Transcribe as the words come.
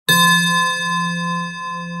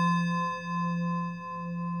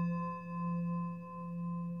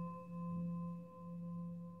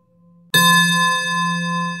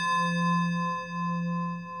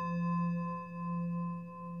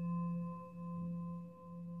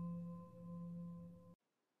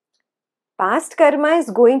Past karma is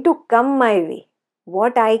going to come my way.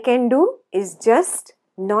 What I can do is just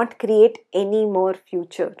not create any more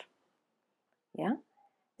future. Yeah?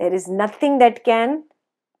 There is nothing that can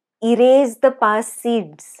erase the past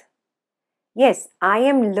seeds. Yes, I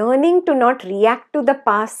am learning to not react to the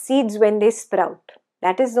past seeds when they sprout.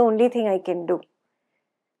 That is the only thing I can do.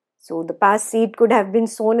 So the past seed could have been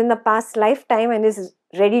sown in the past lifetime and is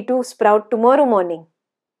ready to sprout tomorrow morning.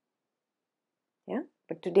 Yeah?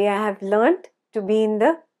 But today I have learned to be in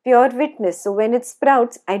the pure witness. So when it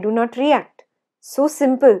sprouts, I do not react. So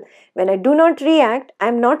simple. When I do not react, I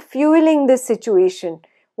am not fueling this situation.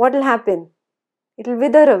 What will happen? It will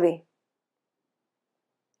wither away.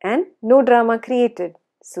 And no drama created.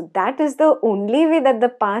 So that is the only way that the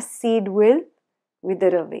past seed will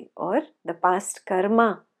wither away, or the past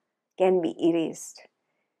karma can be erased.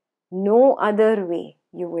 No other way.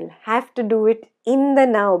 You will have to do it in the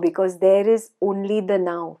now, because there is only the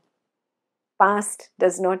now. Past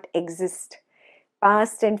does not exist.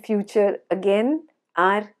 Past and future again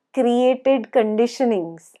are created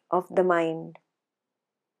conditionings of the mind.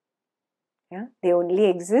 Yeah? They only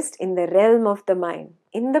exist in the realm of the mind.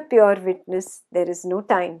 In the pure witness, there is no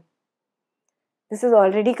time. This is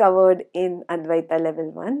already covered in Advaita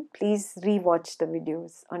level 1. Please re-watch the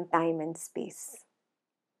videos on time and space.